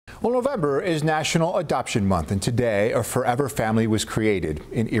Well, November is National Adoption Month, and today a forever family was created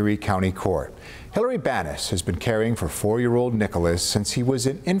in Erie County Court. Hillary Banis has been caring for 4-year-old Nicholas since he was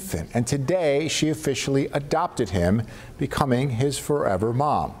an infant, and today she officially adopted him, becoming his forever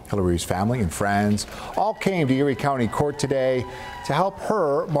mom. Hillary's family and friends all came to Erie County Court today to help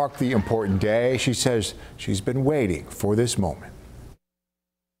her mark the important day. She says she's been waiting for this moment.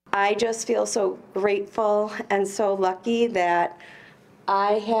 I just feel so grateful and so lucky that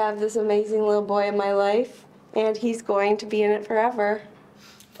I have this amazing little boy in my life, and he's going to be in it forever.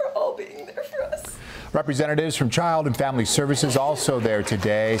 For all being there for us. Representatives from Child and Family Services also there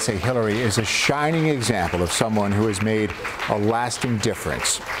today say Hillary is a shining example of someone who has made a lasting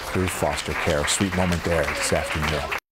difference through foster care. A sweet moment there this afternoon.